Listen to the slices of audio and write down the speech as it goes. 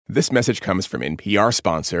This message comes from NPR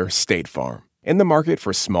sponsor State Farm. In the market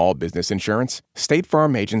for small business insurance, State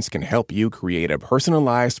Farm agents can help you create a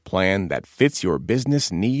personalized plan that fits your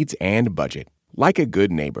business needs and budget. Like a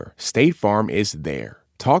good neighbor, State Farm is there.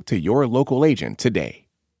 Talk to your local agent today.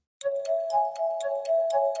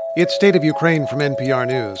 It's State of Ukraine from NPR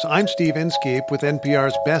News. I'm Steve Inskeep with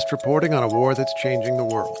NPR's best reporting on a war that's changing the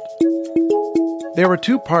world. There are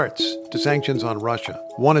two parts to sanctions on Russia.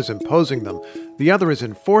 One is imposing them. The other is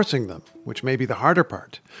enforcing them, which may be the harder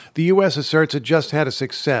part. The U.S. asserts it just had a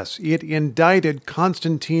success. It indicted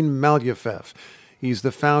Konstantin Malyafev. He's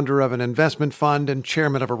the founder of an investment fund and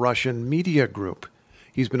chairman of a Russian media group.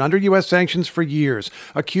 He's been under U.S. sanctions for years,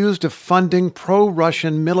 accused of funding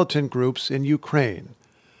pro-Russian militant groups in Ukraine.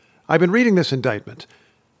 I've been reading this indictment,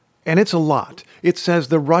 and it's a lot. It says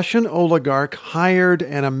the Russian oligarch hired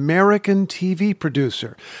an American TV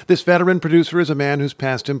producer. This veteran producer is a man whose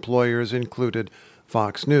past employers included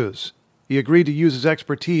Fox News. He agreed to use his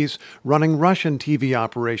expertise running Russian TV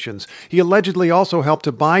operations. He allegedly also helped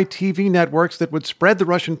to buy TV networks that would spread the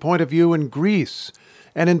Russian point of view in Greece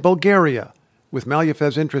and in Bulgaria, with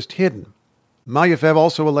Malyafev's interest hidden. Malyafev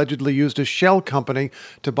also allegedly used a shell company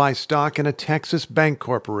to buy stock in a Texas bank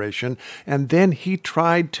corporation, and then he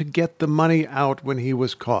tried to get the money out when he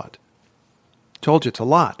was caught. Told you it's a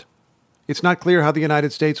lot. It's not clear how the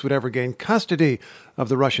United States would ever gain custody of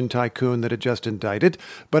the Russian tycoon that it just indicted,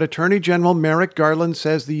 but Attorney General Merrick Garland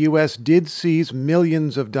says the U.S. did seize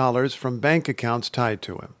millions of dollars from bank accounts tied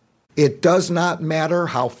to him. It does not matter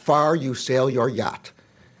how far you sail your yacht.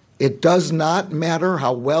 It does not matter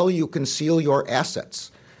how well you conceal your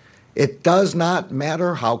assets. It does not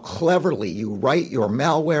matter how cleverly you write your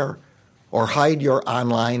malware or hide your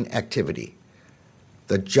online activity.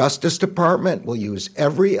 The Justice Department will use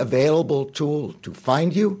every available tool to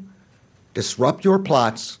find you, disrupt your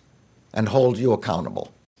plots, and hold you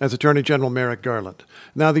accountable. As Attorney General Merrick Garland.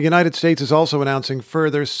 Now, the United States is also announcing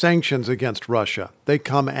further sanctions against Russia. They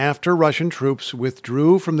come after Russian troops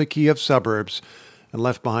withdrew from the Kiev suburbs and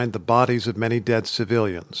left behind the bodies of many dead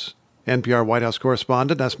civilians. NPR White House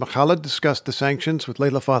correspondent Asma Khalid discussed the sanctions with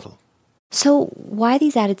Leila Fadl. So why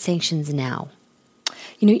these added sanctions now?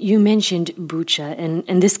 You mentioned Bucha,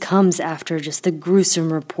 and this comes after just the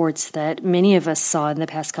gruesome reports that many of us saw in the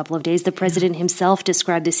past couple of days. The president himself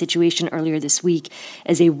described the situation earlier this week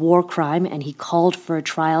as a war crime, and he called for a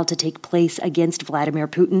trial to take place against Vladimir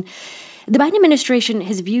Putin. The Biden administration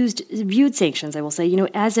has viewed sanctions, I will say,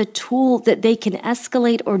 as a tool that they can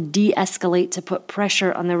escalate or de-escalate to put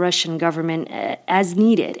pressure on the Russian government as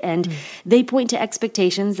needed. And they point to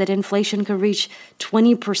expectations that inflation could reach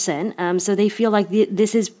 20%. So they feel like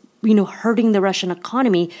this is hurting the Russian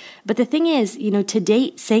economy. But the thing is, to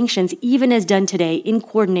date, sanctions, even as done today in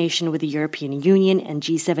coordination with the European Union and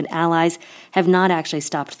G7 allies, have not actually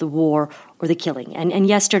stopped the war or the killing. And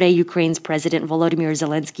yesterday, Ukraine's President Volodymyr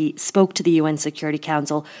Zelensky spoke to the UN Security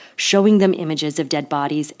Council, showing them images of dead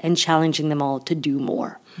bodies and challenging them all to do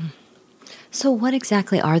more. So what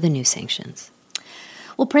exactly are the new sanctions?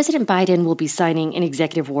 Well, President Biden will be signing an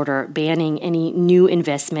executive order banning any new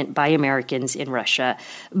investment by Americans in Russia.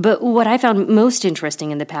 But what I found most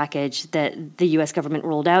interesting in the package that the U.S. government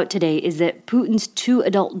rolled out today is that Putin's 2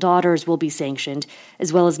 adult daughters will be sanctioned,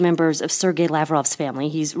 as well as members of Sergei Lavrov's family.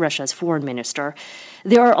 He's Russia's foreign minister.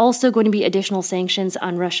 There are also going to be additional sanctions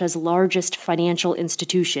on Russia's largest financial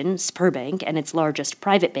institution, Sberbank, and its largest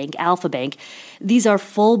private bank, Alfa Bank. These are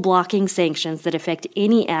full blocking sanctions that affect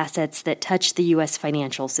any assets that touch the U.S.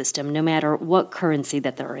 financial system, no matter what currency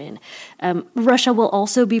that they're in. Russia will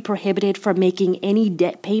also be prohibited from making any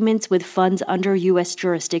debt payments with funds under U.S.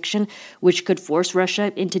 jurisdiction, which could force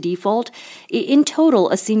Russia into default. In total,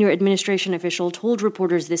 a senior administration official told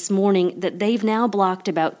reporters this morning that they've now blocked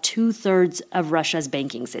about 2/3 of Russia's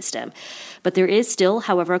banking system. But there is still,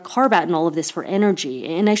 however, a carve-out in all of this for energy.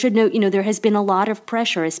 And I should note, there has been a lot of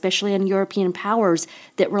pressure, especially on European powers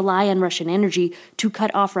that rely on Russian energy, to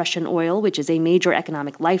cut off Russian oil, which is a major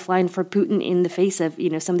economic lifeline for Putin in the face of,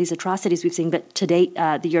 some of these atrocities we've seen. But to date,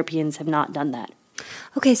 the Europeans have not done that.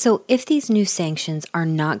 Okay, so if these new sanctions are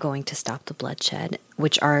not going to stop the bloodshed,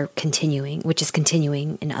 which is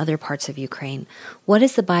continuing in other parts of Ukraine, what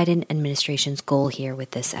is the Biden administration's goal here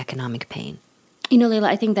with this economic pain? You know, Leila,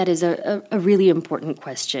 I think that is a really important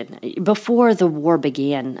question. Before the war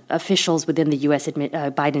began, officials within the U.S.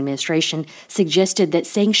 Biden administration suggested that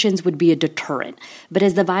sanctions would be a deterrent. But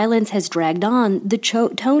as the violence has dragged on, the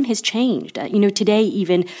tone has changed. Today,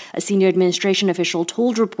 even a senior administration official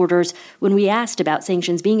told reporters when we asked about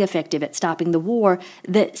sanctions being effective at stopping the war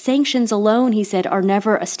that sanctions alone, he said, are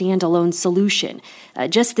never a standalone solution.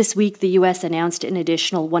 Just this week, the U.S. announced an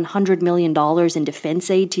additional $100 million in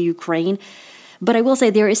defense aid to Ukraine. But I will say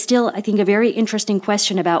there is still, I think, a very interesting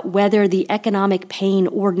question about whether the economic pain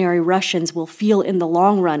ordinary Russians will feel in the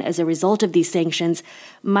long run as a result of these sanctions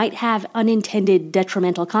might have unintended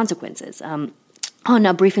detrimental consequences. On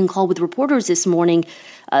a briefing call with reporters this morning,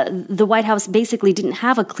 the White House basically didn't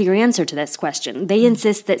have a clear answer to this question. They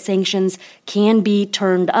insist that sanctions can be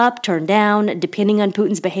turned up, turned down, depending on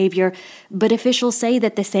Putin's behavior. But officials say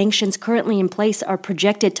that the sanctions currently in place are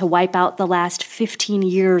projected to wipe out the last 15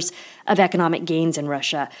 years of economic gains in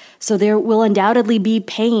Russia. So there will undoubtedly be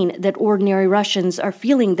pain that ordinary Russians are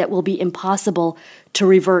feeling that will be impossible to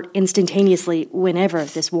revert instantaneously whenever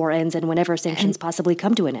this war ends and whenever sanctions possibly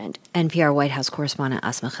come to an end. NPR White House correspondent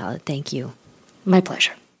Asma Khalid, thank you. My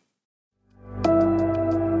pleasure.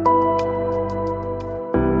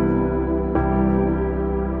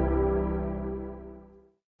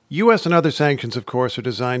 U.S. and other sanctions, of course, are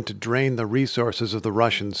designed to drain the resources of the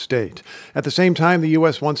Russian state. At the same time, the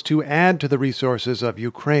U.S. wants to add to the resources of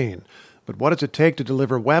Ukraine. But what does it take to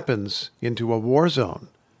deliver weapons into a war zone?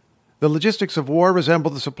 The logistics of war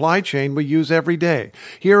resemble the supply chain we use every day.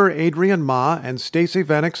 Here are Adrian Ma and Stacey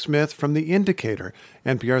Vanek Smith from The Indicator,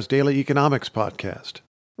 NPR's daily economics podcast.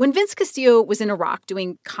 When Vince Castillo was in Iraq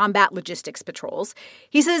doing combat logistics patrols,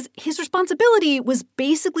 he says his responsibility was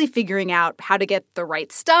basically figuring out how to get the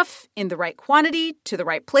right stuff in the right quantity to the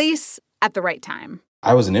right place at the right time.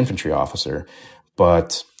 I was an infantry officer,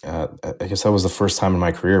 but I guess that was the first time in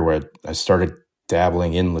my career where I started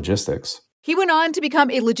dabbling in logistics. He went on to become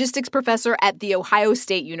a logistics professor at The Ohio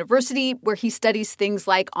State University, where he studies things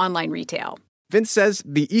like online retail. Vince says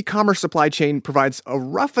the e-commerce supply chain provides a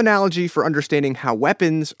rough analogy for understanding how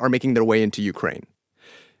weapons are making their way into Ukraine.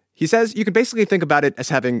 He says you could basically think about it as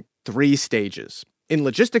having 3 stages. In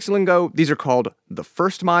logistics lingo, these are called the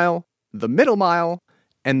first mile, the middle mile,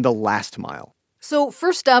 and the last mile. So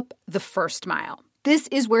first up, the first mile. This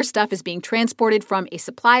is where stuff is being transported from a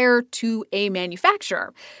supplier to a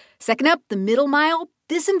manufacturer. Second up, the middle mile.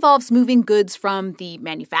 This involves moving goods from the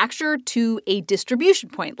manufacturer to a distribution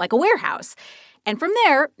point, like a warehouse. And from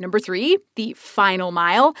there, number 3, the final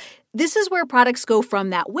mile. This is where products go from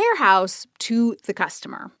that warehouse to the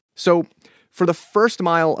customer. So for the first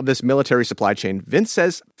mile of this military supply chain, Vince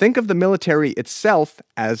says think of the military itself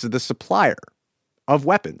as the supplier of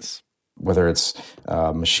weapons. Whether it's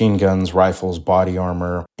machine guns, rifles, body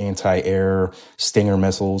armor, anti-air, Stinger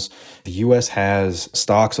missiles, the U.S. has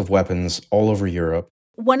stocks of weapons all over Europe.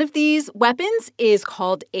 One of these weapons is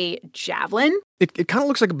called a javelin. It kind of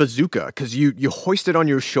looks like a bazooka because you hoist it on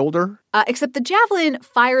your shoulder. Except the javelin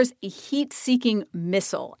fires a heat-seeking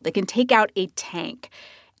missile that can take out a tank.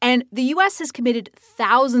 And the U.S. has committed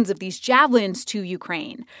thousands of these javelins to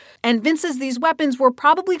Ukraine. And Vince says these weapons were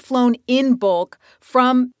probably flown in bulk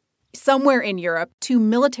from somewhere in Europe to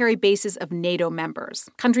military bases of NATO members,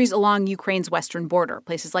 countries along Ukraine's western border,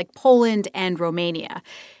 places like Poland and Romania.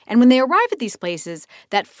 And when they arrive at these places,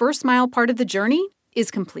 that first mile part of the journey is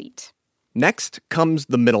complete. Next comes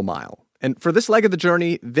the middle mile. And for this leg of the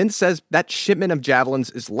journey, Vince says that shipment of javelins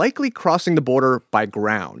is likely crossing the border by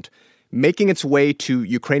ground, making its way to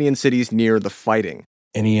Ukrainian cities near the fighting.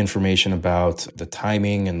 Any information about the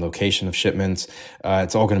timing and location of shipments,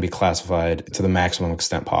 it's all going to be classified to the maximum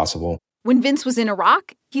extent possible. When Vince was in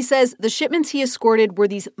Iraq, he says the shipments he escorted were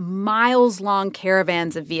these miles-long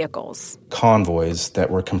caravans of vehicles. Convoys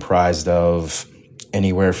that were comprised of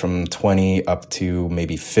anywhere from 20 up to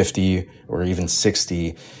maybe 50 or even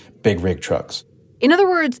 60 big rig trucks. In other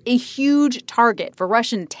words, a huge target for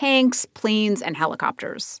Russian tanks, planes, and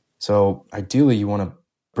helicopters. So ideally, you want to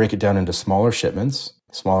break it down into smaller shipments.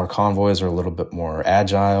 Smaller convoys are a little bit more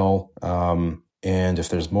agile. And if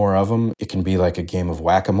there's more of them, it can be like a game of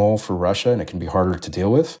whack-a-mole for Russia, and it can be harder to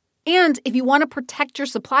deal with. And if you want to protect your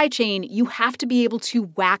supply chain, you have to be able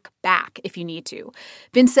to whack back if you need to.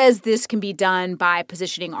 Vince says this can be done by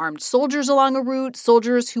positioning armed soldiers along a route,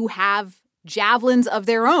 soldiers who have javelins of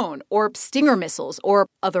their own, or Stinger missiles, or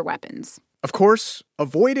other weapons. Of course,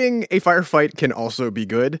 avoiding a firefight can also be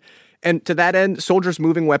good. And to that end, soldiers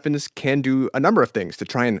moving weapons can do a number of things to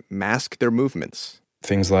try and mask their movements.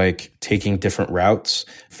 Things like taking different routes,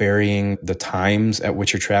 varying the times at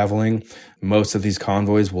which you're traveling. Most of these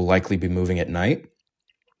convoys will likely be moving at night.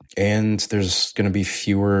 And there's going to be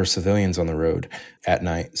fewer civilians on the road at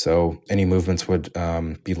night. So any movements would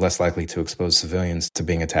be less likely to expose civilians to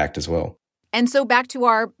being attacked as well. And so back to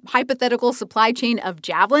our hypothetical supply chain of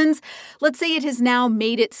javelins. Let's say it has now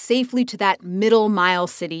made it safely to that middle-mile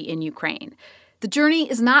city in Ukraine. The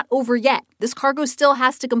journey is not over yet. This cargo still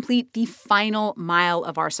has to complete the final mile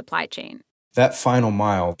of our supply chain. That final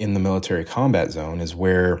mile in the military combat zone is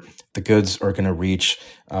where the goods are going to reach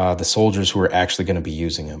the soldiers who are actually going to be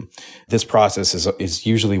using them. This process is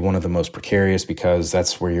usually one of the most precarious because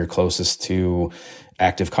that's where you're closest to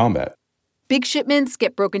active combat. Big shipments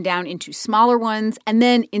get broken down into smaller ones, and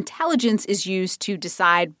then intelligence is used to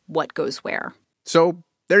decide what goes where. So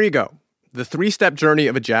there you go, the three-step journey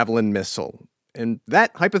of a Javelin missile. And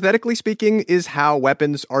that, hypothetically speaking, is how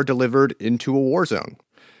weapons are delivered into a war zone.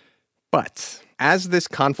 But as this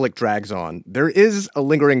conflict drags on, there is a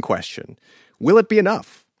lingering question. Will it be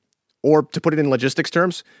enough? Or to put it in logistics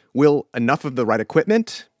terms, will enough of the right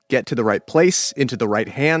equipment get to the right place, into the right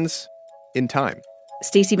hands, in time?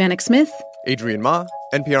 Stacey Vanek Smith. Adrian Ma,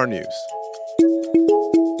 NPR News.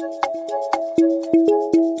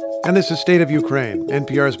 And this is State of Ukraine,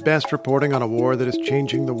 NPR's best reporting on a war that is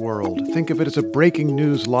changing the world. Think of it as a breaking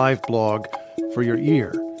news live blog for your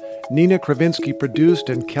ear. Nina Kravinsky produced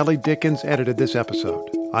and Kelly Dickens edited this episode.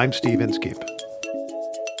 I'm Steve Inskeep.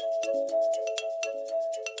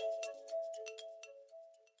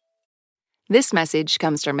 This message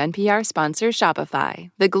comes from NPR sponsor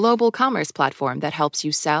Shopify, the global commerce platform that helps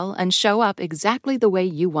you sell and show up exactly the way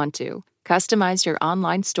you want to. Customize your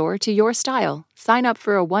online store to your style. Sign up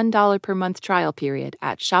for a $1 per month trial period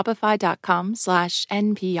at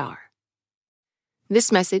shopify.com/NPR.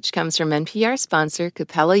 This message comes from NPR sponsor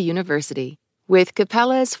Capella University. With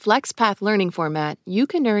Capella's FlexPath learning format, you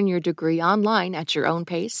can earn your degree online at your own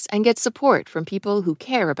pace and get support from people who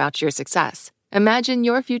care about your success. Imagine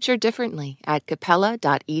your future differently at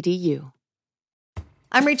capella.edu.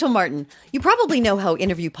 I'm Rachel Martin. You probably know how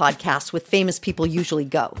interview podcasts with famous people usually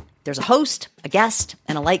go. There's a host, a guest,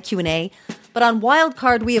 and a light Q&A. But on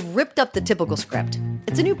Wildcard, we have ripped up the typical script.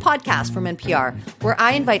 It's a new podcast from NPR where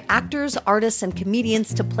I invite actors, artists, and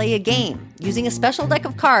comedians to play a game using a special deck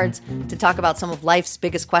of cards to talk about some of life's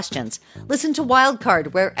biggest questions. Listen to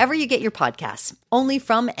Wildcard wherever you get your podcasts, only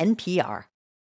from NPR.